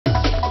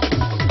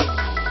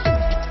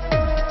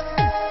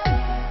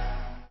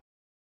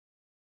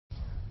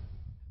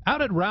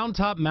Out at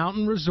Roundtop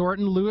Mountain Resort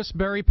in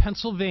Lewisberry,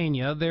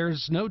 Pennsylvania,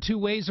 there's no two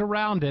ways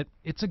around it.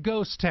 It's a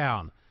ghost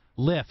town.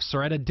 Lifts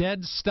are at a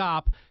dead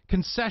stop,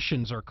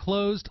 concessions are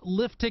closed,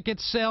 lift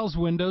ticket sales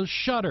windows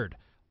shuttered,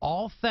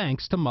 all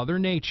thanks to Mother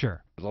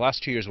Nature. The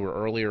last 2 years were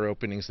earlier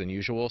openings than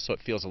usual, so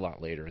it feels a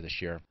lot later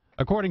this year.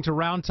 According to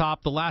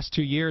Roundtop, the last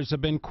 2 years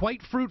have been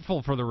quite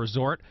fruitful for the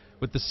resort,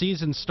 with the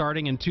season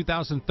starting in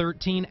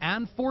 2013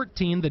 and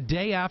 14 the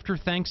day after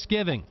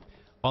Thanksgiving.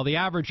 While the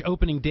average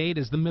opening date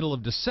is the middle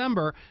of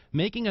December,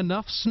 making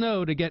enough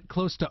snow to get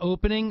close to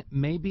opening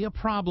may be a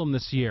problem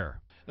this year.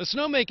 The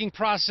snowmaking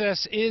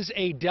process is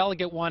a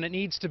delicate one. It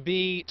needs to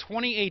be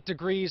 28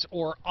 degrees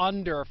or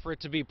under for it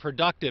to be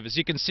productive. As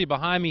you can see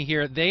behind me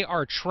here, they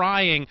are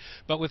trying,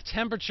 but with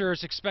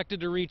temperatures expected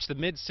to reach the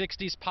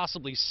mid-60s,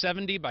 possibly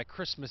 70 by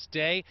Christmas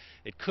Day,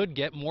 it could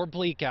get more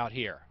bleak out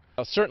here.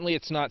 Certainly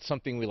it's not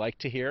something we like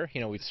to hear.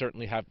 We'd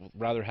certainly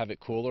rather have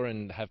it cooler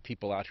and have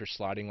people out here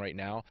sliding right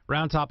now.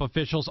 Roundtop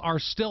officials are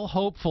still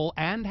hopeful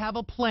and have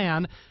a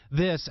plan.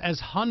 This as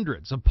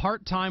hundreds of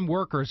part-time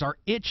workers are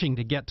itching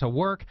to get to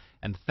work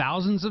and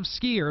thousands of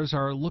skiers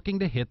are looking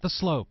to hit the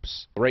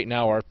slopes. Right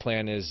now our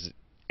plan is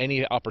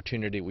any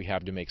opportunity we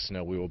have to make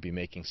snow, we will be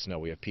making snow.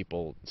 We have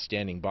people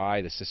standing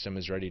by. The system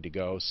is ready to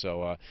go.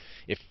 So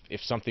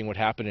if something would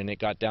happen and it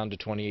got down to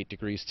 28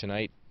 degrees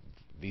tonight,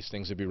 these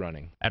things would be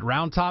running. At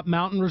Roundtop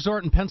Mountain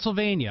Resort in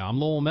Pennsylvania, I'm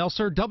Lowell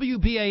Melser,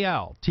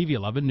 WBAL-TV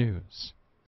 11 News.